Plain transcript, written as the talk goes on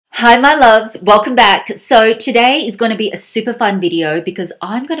Hi my loves, welcome back. So today is going to be a super fun video because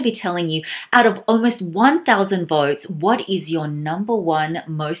I'm going to be telling you out of almost 1,000 votes, what is your number one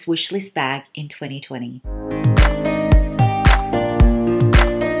most wishlist bag in 2020?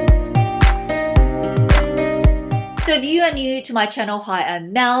 So if you are new to my channel, hi,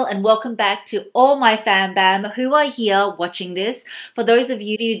 I'm Mel and welcome back to all my fam bam who are here watching this. For those of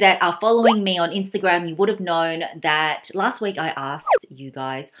you that are following me on Instagram, you would have known that last week I asked you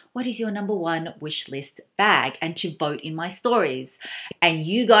guys, what is your number one wish list bag, and to vote in my stories. And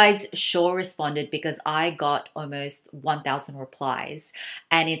you guys sure responded because I got almost 1,000 replies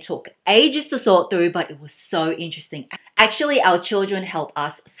and it took ages to sort through, but it was so interesting. Actually, our children help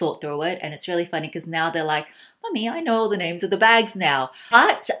us sort through it, and it's really funny because now they're like, Mommy, I know all the names of the bags now.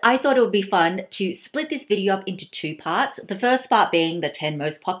 But I thought it would be fun to split this video up into two parts. The first part being the 10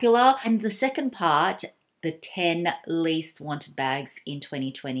 most popular, and the second part, the 10 least wanted bags in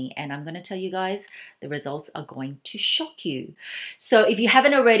 2020. And I'm going to tell you guys, the results are going to shock you. So if you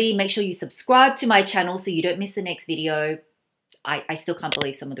haven't already, make sure you subscribe to my channel so you don't miss the next video. I still can't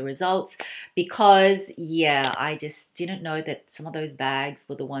believe some of the results because, yeah, I just didn't know that some of those bags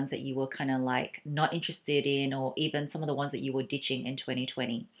were the ones that you were kind of like not interested in, or even some of the ones that you were ditching in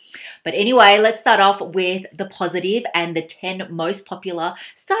 2020. But anyway, let's start off with the positive and the 10 most popular,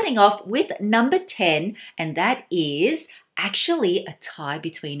 starting off with number 10, and that is actually a tie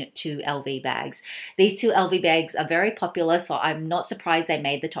between two LV bags. These two LV bags are very popular, so I'm not surprised they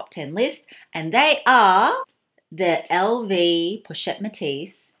made the top 10 list, and they are the LV Pochette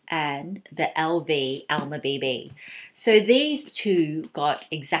Matisse and the LV Alma BB. So these two got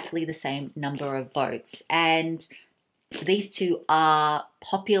exactly the same number of votes, and these two are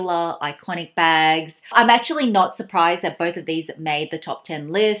popular, iconic bags. I'm actually not surprised that both of these made the top 10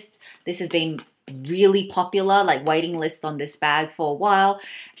 list. This has been really popular, like waiting list on this bag for a while.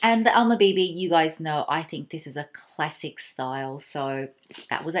 And the Alma BB, you guys know, I think this is a classic style. So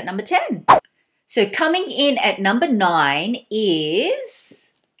that was at number 10. So coming in at number 9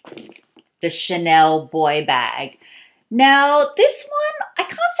 is the Chanel boy bag. Now this one, I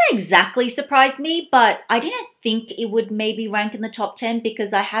can't say exactly surprised me, but I didn't think it would maybe rank in the top 10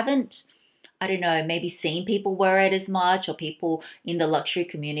 because I haven't, I don't know, maybe seen people wear it as much, or people in the luxury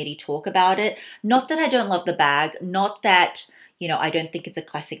community talk about it. Not that I don't love the bag, not that, you know, I don't think it's a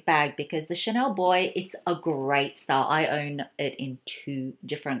classic bag, because the Chanel boy, it's a great style. I own it in 2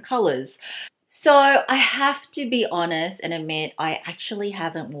 different colors. So I have to be honest and admit I actually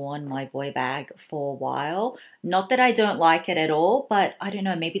haven't worn my boy bag for a while. Not that I don't like it at all, but I don't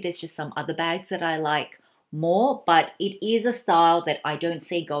know, maybe there's just some other bags that I like more, but it is a style that I don't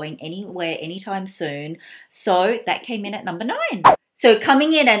see going anywhere anytime soon. So that came in at number 9. So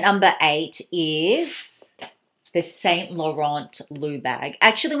coming in at number 8 is the Saint Laurent Lou bag.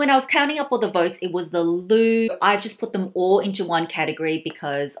 Actually, when I was counting up all the votes, it was the Lou. I've just put them all into one category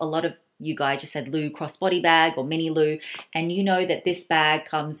because a lot of you guys just said Lou crossbody bag or mini Lou, and you know that this bag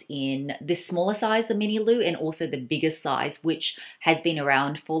comes in this smaller size, the mini Lou, and also the biggest size, which has been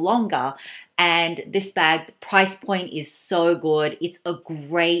around for longer. And this bag, the price point is so good. It's a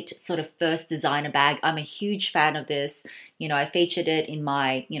great sort of first designer bag. I'm a huge fan of this. You know, I featured it in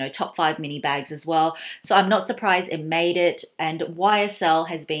my, you know, top 5 mini bags as well. So I'm not surprised it made it. And YSL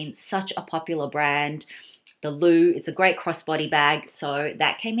has been such a popular brand. The Lou, it's a great crossbody bag, so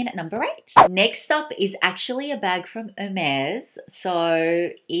that came in at number 8. Next up is actually a bag from Hermes.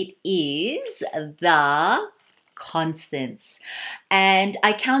 So it is the Constance. And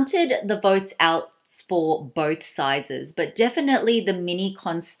I counted the votes out for both sizes, but definitely the mini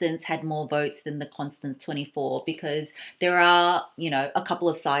Constance had more votes than the Constance 24, because there are, you know, a couple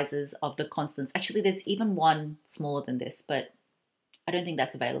of sizes of the Constance. Actually, there's even one smaller than this, but I don't think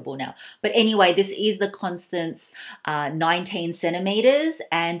that's available now. But anyway, this is the Constance 19 centimeters,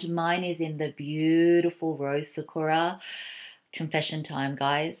 and mine is in the beautiful Rose Sakura. Confession time,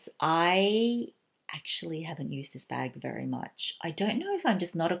 guys. I actually haven't used this bag very much. I don't know if I'm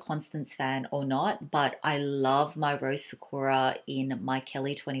just not a Constance fan or not, but I love my Rose Sakura in my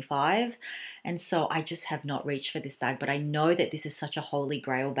Kelly 25. And so I just have not reached for this bag, but I know that this is such a holy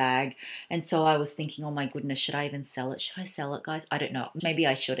grail bag. And so I was thinking, oh my goodness, should I even sell it? Should I sell it, guys? I don't know. Maybe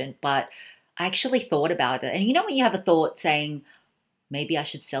I shouldn't, but I actually thought about it. And you know when you have a thought saying, maybe I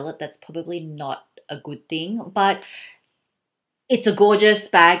should sell it, that's probably not a good thing. But it's a gorgeous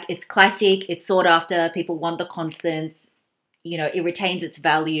bag. It's classic. It's sought after. People want the Constance. You know, it retains its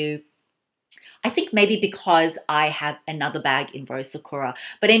value. I think maybe because I have another bag in Rose Sakura.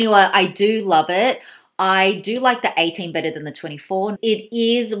 But anyway, I do love it. I do like the 18 better than the 24. It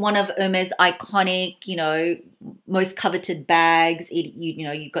is one of Hermes' iconic, you know, most coveted bags. You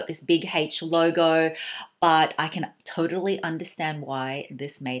know, you've got this big H logo, but I can totally understand why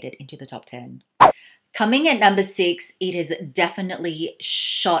this made it into the top 10. Coming at number 6, it has definitely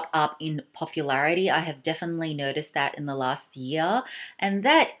shot up in popularity. I have definitely noticed that in the last year, and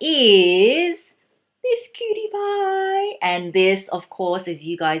that is this cutie pie. And this, of course, as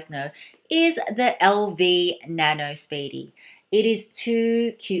you guys know, is the LV Nano Speedy. It is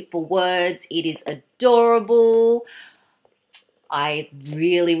too cute for words. It is adorable. I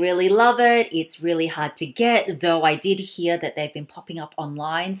really, really love it. It's really hard to get, though I did hear that they've been popping up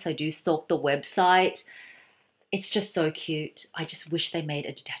online, so do stalk the website. It's just so cute. I just wish they made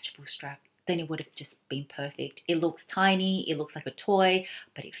a detachable strap. Then it would have just been perfect. It looks tiny, it looks like a toy,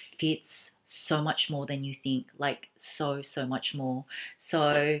 but it fits so much more than you think, like so much more.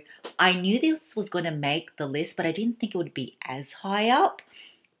 So I knew this was going to make the list, but I didn't think it would be as high up,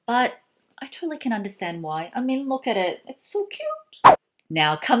 but I totally can understand why. I mean, look at it. It's so cute.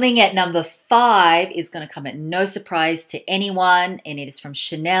 Now, coming at number 5 is going to come at no surprise to anyone, and it is from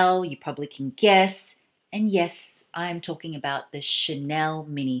Chanel. You probably can guess. And yes, I'm talking about the Chanel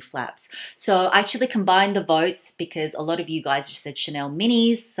mini flaps. So I actually combined the votes because a lot of you guys just said Chanel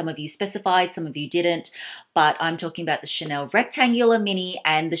minis. Some of you specified, some of you didn't. But I'm talking about the Chanel rectangular mini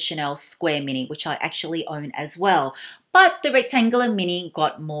and the Chanel square mini, which I actually own as well. But the rectangular mini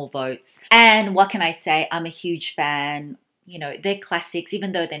got more votes. And what can I say? I'm a huge fan. You know, they're classics,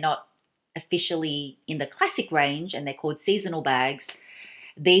 even though they're not officially in the classic range and they're called seasonal bags.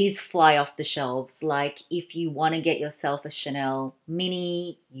 These fly off the shelves. Like, if you want to get yourself a Chanel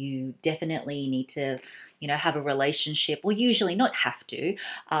mini, you definitely need to, you know, have a relationship, or usually not have to,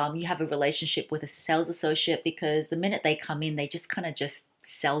 you have a relationship with a sales associate, because the minute they come in, they just kind of just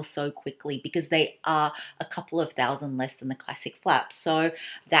sell so quickly because they are a couple of thousand less than the classic flaps. So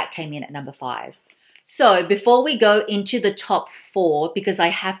that came in at number 5. So before we go into the top 4, because I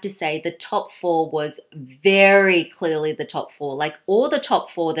have to say the top 4 was very clearly the top 4. Like, all the top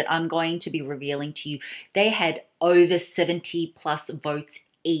 4 that I'm going to be revealing to you, they had over 70 plus votes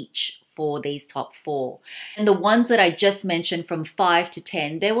each for these top 4. And the ones that I just mentioned from 5 to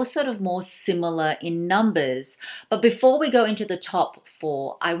 10, they were sort of more similar in numbers. But before we go into the top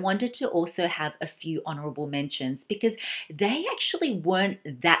 4, I wanted to also have a few honorable mentions because they actually weren't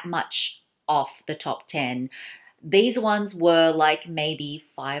that much off the top 10. These ones were like maybe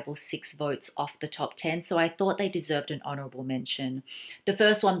 5 or 6 votes off the top 10, so I thought they deserved an honorable mention. The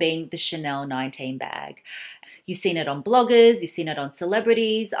first one being the Chanel 19 bag. You've seen it on bloggers, you've seen it on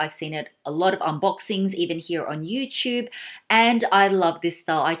celebrities, I've seen it a lot of unboxings even here on YouTube, and I love this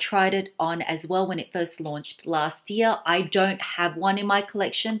style. I tried it on as well when it first launched last year. I don't have one in my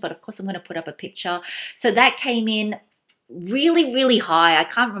collection, but of course I'm going to put up a picture. So that came in really, really high. I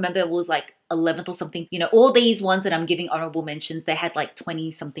can't remember, it was like 11th or something. You know, all these ones that I'm giving honorable mentions, they had like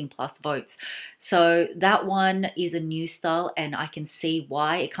 20 something plus votes. So that one is a new style and I can see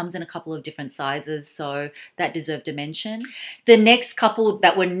why. It comes in a couple of different sizes, so that deserved a mention. The next couple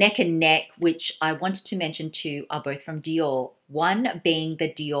that were neck and neck, which I wanted to mention too, are both from Dior. One being the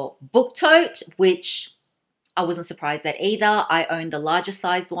Dior Booktote, which I wasn't surprised at either. I owned the larger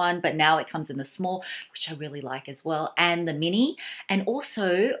sized one, but now it comes in the small, which I really like as well, and the mini. And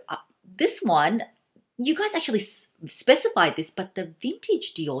also this one, you guys actually specified this, but the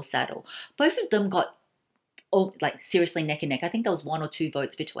vintage Dior saddle, both of them got, oh, like seriously neck and neck. I think there was 1 or 2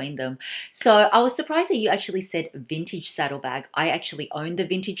 votes between them. So I was surprised that you actually said vintage saddle bag. I actually own the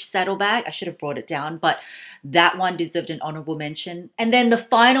vintage saddle bag. I should have brought it down, but that one deserved an honorable mention. And then the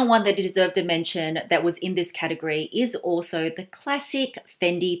final one that deserved a mention that was in this category is also the classic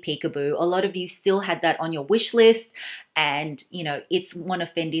Fendi Peekaboo. A lot of you still had that on your wish list. And, you know, it's one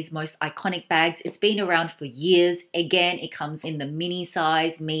of Fendi's most iconic bags. It's been around for years. Again, it comes in the mini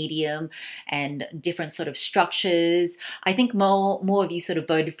size, medium, and different sort of structures. I think more of you sort of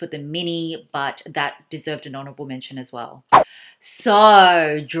voted for the mini, but that deserved an honorable mention as well.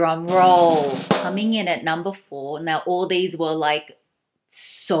 So, drum roll, coming in at number 4. Now, all these were like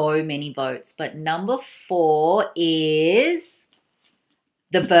so many votes, but number 4 is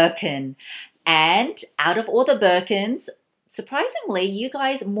the Birkin. And out of all the Birkins, surprisingly, you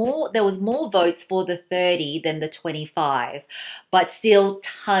guys, there was more votes for the 30 than the 25, but still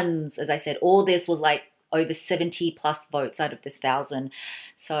tons. As I said, all this was like over 70 plus votes out of this 1,000.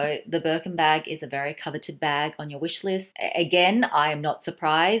 So the Birkin bag is a very coveted bag on your wish list. Again, I am not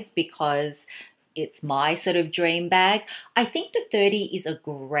surprised because it's my sort of dream bag. I think the 30 is a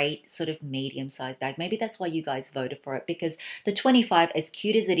great sort of medium-sized bag. Maybe that's why you guys voted for it, because the 25, as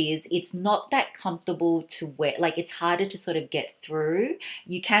cute as it is, it's not that comfortable to wear. Like, it's harder to sort of get through.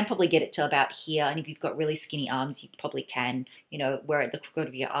 You can probably get it to about here, and if you've got really skinny arms, you probably can, you know, wear it at the crook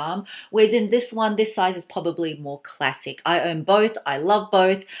of your arm. Whereas in this one, this size is probably more classic. I own both. I love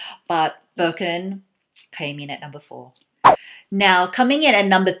both, but Birkin came in at number 4. Now, coming in at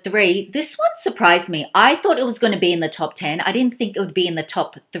number 3, this one surprised me. I thought it was going to be in the top 10. I didn't think it would be in the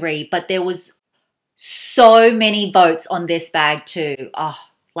top 3, but there was so many votes on this bag too. Oh,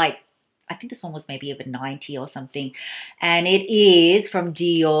 like, I think this one was maybe over 90 or something. And it is from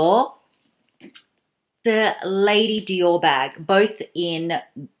Dior, the Lady Dior bag, both in,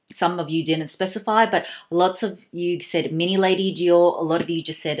 some of you didn't specify, but lots of you said mini Lady Dior. A lot of you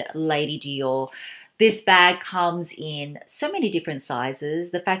just said Lady Dior. This bag comes in so many different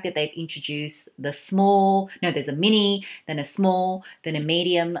sizes. The fact that they've introduced the small, no, there's a mini, then a small, then a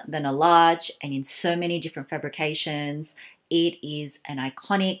medium, then a large, and in so many different fabrications. It is an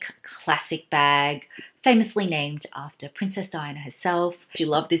iconic classic bag, famously named after Princess Diana herself. If you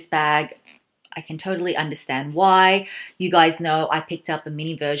love this bag, I can totally understand why. You guys know I picked up a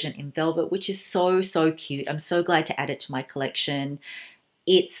mini version in velvet, which is so, so cute. I'm so glad to add it to my collection.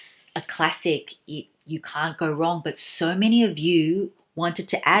 It's a classic. You can't go wrong, but so many of you wanted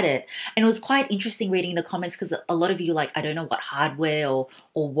to add it. And it was quite interesting reading the comments, because a lot of you like, I don't know what hardware or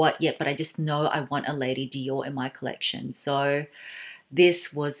what yet, but I just know I want a Lady Dior in my collection. So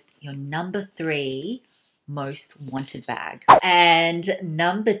this was your number 3 most wanted bag. And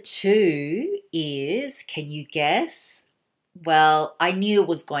number 2 is, can you guess? Well, I knew it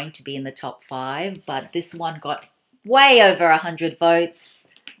was going to be in the top 5, but this one got way over 100 votes.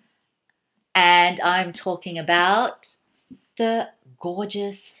 And I'm talking about the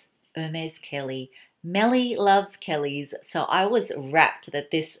gorgeous Hermes Kelly. Melly loves Kellys, so I was rapt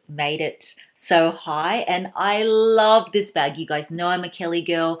that this made it so high. And I love this bag. You guys know I'm a Kelly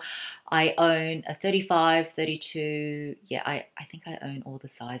girl. I own a 35, 32. Yeah, I think I own all the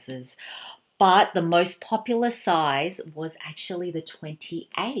sizes. But the most popular size was actually the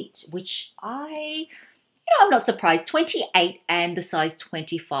 28, which I'm not surprised. 28 and the size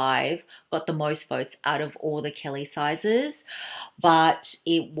 25 got the most votes out of all the Kelly sizes, but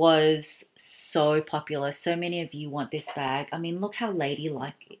it was so popular. So many of you want this bag. I mean, look how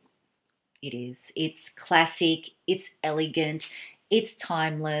ladylike it is. It's classic, it's elegant, it's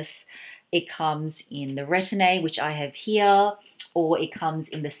timeless. It comes in the Retin-A, which I have here, or it comes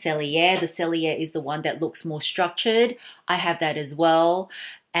in the Cellier. The Cellier is the one that looks more structured. I have that as well.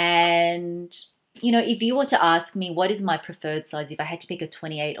 And you know, if you were to ask me what is my preferred size, if I had to pick a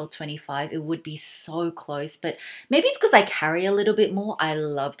 28 or 25, it would be so close. But maybe because I carry a little bit more, I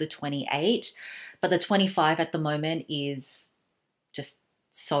love the 28. But the 25 at the moment is just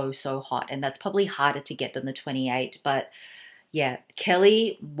so, so hot. And that's probably harder to get than the 28. But yeah,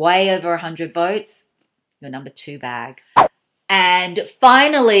 Kelly, way over 100 votes, your number 2 bag. And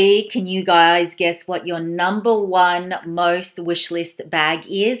finally, can you guys guess what your number 1 most wishlist bag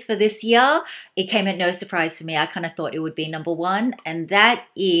is for this year? It came at no surprise for me. I kind of thought it would be number 1, and that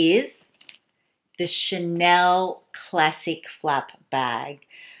is the Chanel Classic Flap Bag.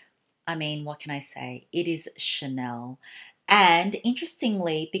 I mean, what can I say? It is Chanel. And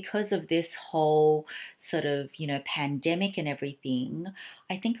interestingly, because of this whole sort of, you know, pandemic and everything,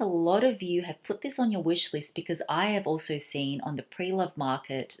 I think a lot of you have put this on your wish list, because I have also seen on the pre-love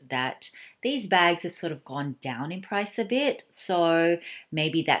market that these bags have sort of gone down in price a bit. So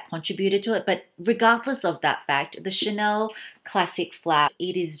maybe that contributed to it. But regardless of that fact, the Chanel Classic Flap,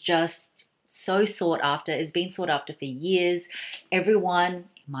 it is just so sought after. It's been sought after for years. Everyone,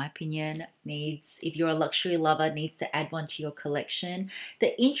 in my opinion, needs, if you're a luxury lover, needs to add one to your collection.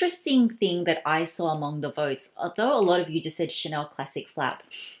 The interesting thing that I saw among the votes, although a lot of you just said Chanel Classic Flap,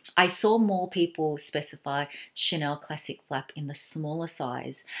 I saw more people specify Chanel Classic Flap in the smaller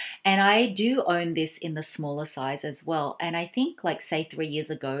size. And I do own this in the smaller size as well. And I think, like, say 3 years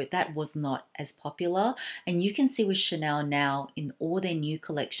ago, that was not as popular. And you can see with Chanel now, in all their new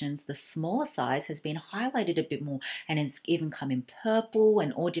collections, the smaller size has been highlighted a bit more, and has even come in purple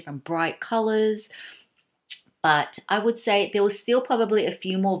and all different bright colors. But I would say there was still probably a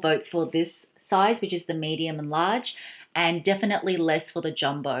few more votes for this size, which is the medium and large, and definitely less for the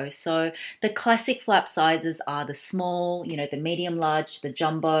jumbo. So the classic flap sizes are the small, you know, the medium, large, the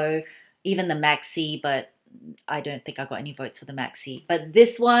jumbo, even the maxi, but I don't think I got any votes for the maxi. But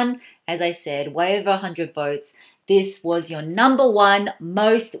this one As I said, way over 100 votes. This was your #1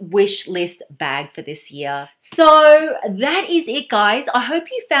 most wish list bag for this year. So that is it, guys. I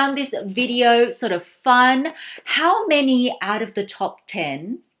hope you found this video sort of fun. How many out of the top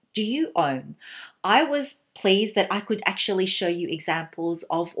 10 do you own? I was pleased that I could actually show you examples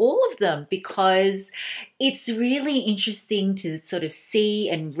of all of them because it's really interesting to sort of see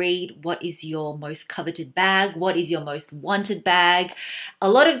and read what is your most coveted bag, what is your most wanted bag. A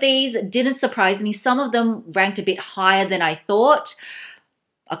lot of these didn't surprise me. Some of them ranked a bit higher than I thought.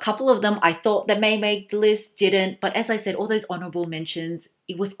 A couple of them I thought that may make the list, didn't. But as I said, all those honorable mentions,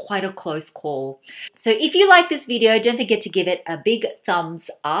 it was quite a close call. So if you like this video, don't forget to give it a big thumbs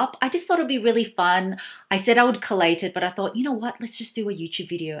up. I just thought it'd be really fun. I said I would collate it, but I thought, you know what? Let's just do a YouTube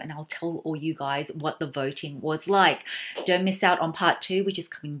video and I'll tell all you guys what the voting was like. Don't miss out on part 2, which is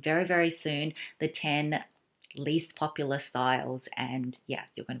coming very, very soon. The 10 least popular styles. And yeah,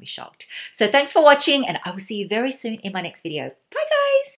 you're going to be shocked. So thanks for watching and I will see you very soon in my next video. Bye, guys.